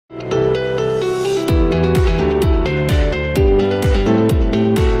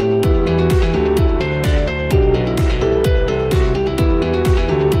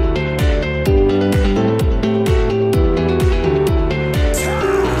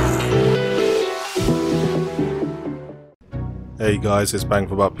Hey guys, it's Bang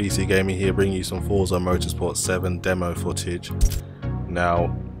for About PC Gaming here, bringing you some Forza MotorSport 7 demo footage.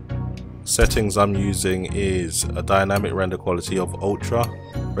 Now, settings I'm using is a dynamic render quality of Ultra.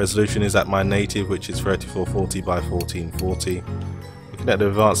 Resolution is at my native, which is 3440x1440. Looking at the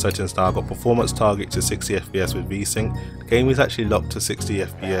advanced settings now, I've got performance target to 60 FPS with VSync. The game is actually locked to 60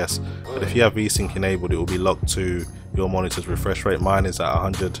 FPS, but if you have VSync enabled, it will be locked to your monitor's refresh rate. Mine is at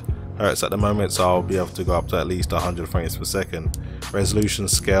 100 Hz at the moment, so I'll be able to go up to at least 100 frames per second. Resolution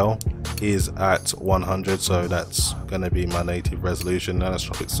scale is at 100, so that's going to be my native resolution.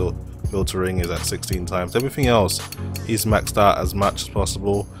 Anisotropic filtering is at 16 times. Everything else is maxed out as much as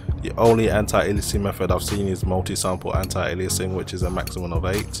possible. The only anti-aliasing method I've seen is multi-sample anti-aliasing, which is a maximum of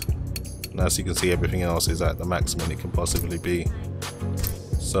 8. And as you can see, everything else is at the maximum it can possibly be.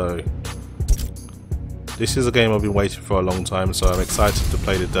 So this is a game I've been waiting for a long time, so I'm excited to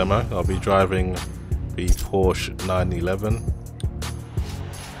play the demo. I'll be driving the Porsche 911.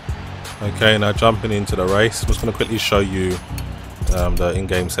 Okay, now jumping into the race, I'm just going to quickly show you the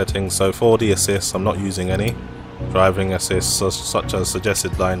in-game settings. So for the assists, I'm not using any. Driving assists such as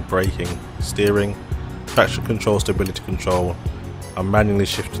suggested line braking, steering, traction control, stability control. I'm manually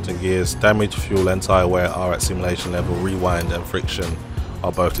shifting gears. Damage, fuel and tyre wear are at simulation level. Rewind and friction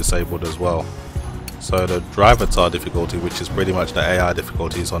are both disabled as well. So the driver tar difficulty, which is pretty much the AI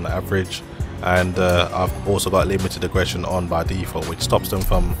difficulty, is on average, and I've also got limited aggression on by default, which stops them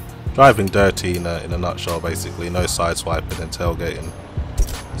from driving dirty in a nutshell. Basically, no side swiping and tailgating.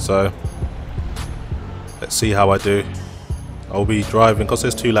 So let's see how I do. I'll be driving, because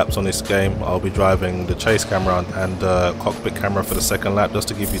there's 2 laps on this game, I'll be driving the chase camera and the cockpit camera for the second lap, just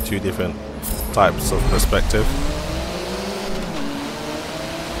to give you 2 different types of perspective.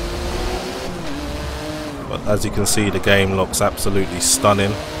 But as you can see, the game looks absolutely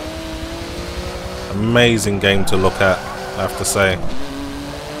stunning. Amazing game to look at, I have to say.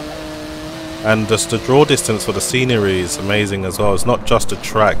 And just the draw distance for the scenery is amazing as well. It's not just the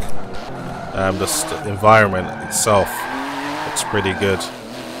track, just the environment itself looks pretty good.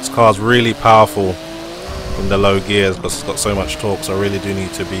 This car's really powerful in the low gears because it's got so much torque, so I really do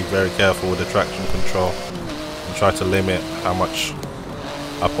need to be very careful with the traction control and try to limit how much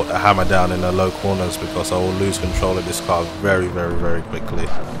I put the hammer down in the low corners, because I will lose control of this car very quickly.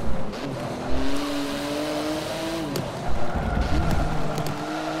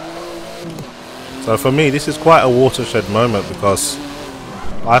 So for me, this is quite a watershed moment, because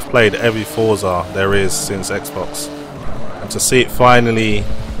I've played every Forza there is since Xbox, and to see it finally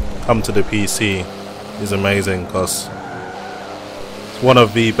come to the PC is amazing, because it's one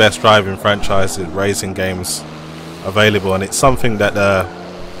of the best driving franchises, racing games available, and it's something that the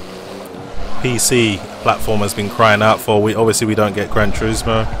PC platform has been crying out for. Obviously we don't get Gran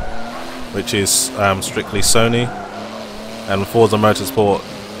Turismo, which is strictly Sony, and Forza MotorSport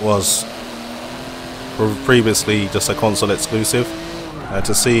was previously just a console exclusive, and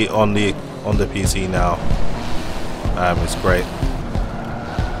to see it on the PC now, it's great.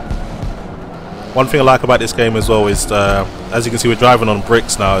 One thing I like about this game as well is, as you can see, we're driving on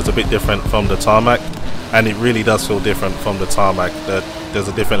bricks now. It's a bit different from the tarmac, and it really does feel different from the tarmac. There's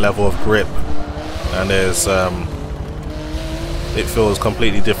a different level of grip, and it feels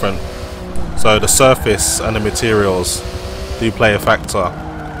completely different. So the surface and the materials do play a factor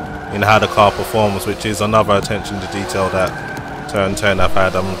in how the car performs, which is another attention to detail that Turn 10 have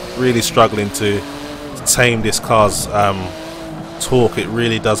had. I'm really struggling to tame this car's torque. It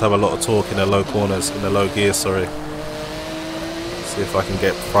really does have a lot of torque in the low corners, in the low gears, sorry. See if I can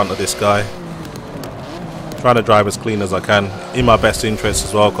get in front of this guy. Trying to drive as clean as I can, in my best interest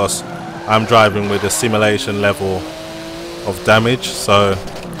as well, because I'm driving with a simulation level of damage, so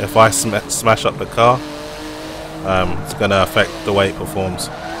if I smash up the car, it's going to affect the way it performs.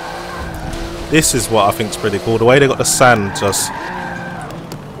 This is what I think is pretty cool, the way they got the sand just...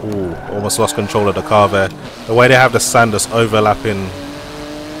 Ooh, almost lost control of the car there. The way they have the sand just overlapping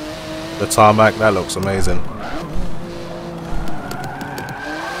the tarmac, that looks amazing.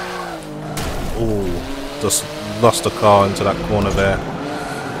 Ooh, just lost the car into that corner there.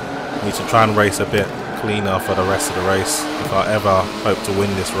 Need to try and race a bit cleaner for the rest of the race. If I ever hope to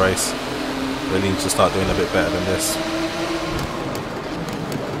win this race, really need to start doing a bit better than this.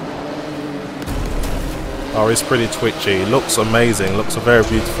 Oh, it's pretty twitchy. It looks amazing. Looks a very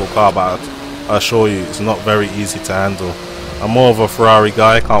beautiful car, but I assure you, it's not very easy to handle. I'm more of a Ferrari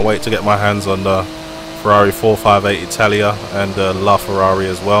guy. Can't wait to get my hands on the Ferrari 458 Italia and the La Ferrari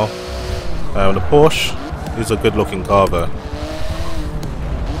as well. The Porsche is a good looking car though,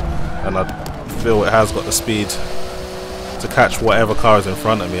 and I feel it has got the speed to catch whatever car is in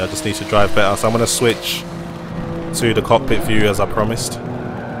front of me. I just need to drive better, so I'm going to switch to the cockpit view as I promised,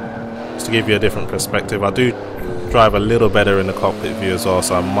 just to give you a different perspective. I do drive a little better in the cockpit view as well,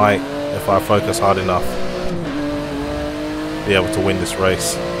 so I might, if I focus hard enough, be able to win this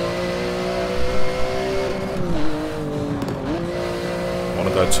race. I want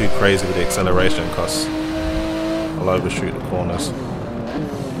to go too crazy with the acceleration because I'll overshoot the corners.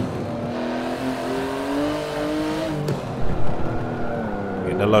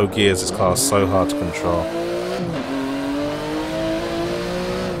 In the low gears, this car is so hard to control.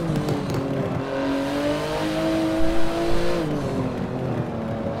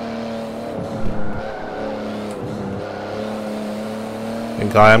 I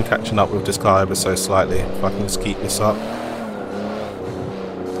think I am catching up with this car ever so slightly. If I can just keep this up.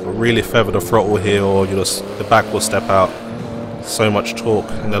 I'll really feather the throttle here, or the back will step out. So much torque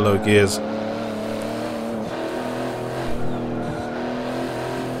in the low gears.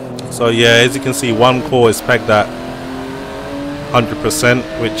 So yeah, as you can see, one core is pegged at 100%,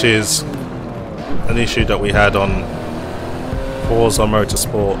 which is an issue that we had on Forza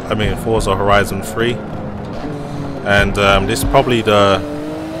Horizon 3. And this is probably the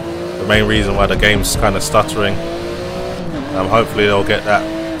main reason why the game's kind of stuttering. Hopefully they'll get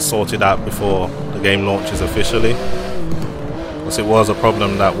that sorted out before the game launches officially, because it was a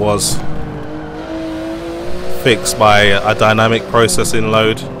problem that was fixed by a dynamic processing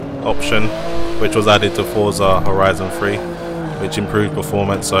load option which was added to Forza Horizon 3, which improved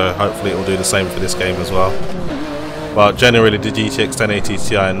performance, so hopefully it will do the same for this game as well. But generally the GTX 1080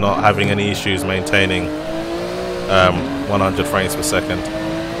 Ti not having any issues maintaining 100 frames per second.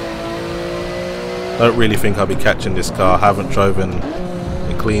 Don't really think I'll be catching this car. Haven't driven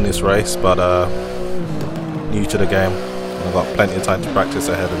a cleanest race, but new to the game, and I've got plenty of time to practice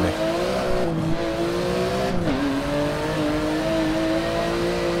ahead of me.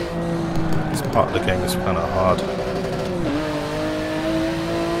 This part of the game is kind of hard.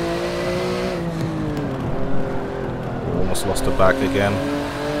 Almost lost the back again.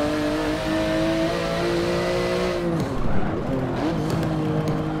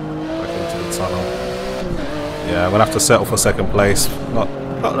 Yeah, I'm gonna have to settle for second place. Not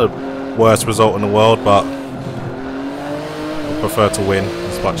the worst result in the world, but I prefer to win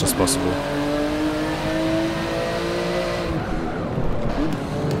as much as possible.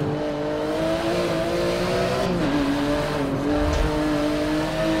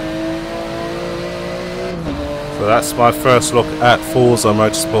 So that's my first look at Forza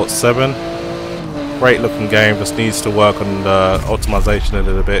MotorSport 7. Great looking game, just needs to work on the optimization a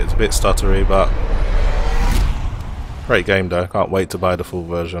little bit. It's a bit stuttery, but great game though. Can't wait to buy the full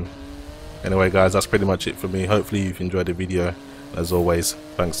version. Anyway guys, that's pretty much it for me. Hopefully you've enjoyed the video. As always,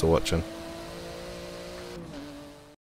 thanks for watching.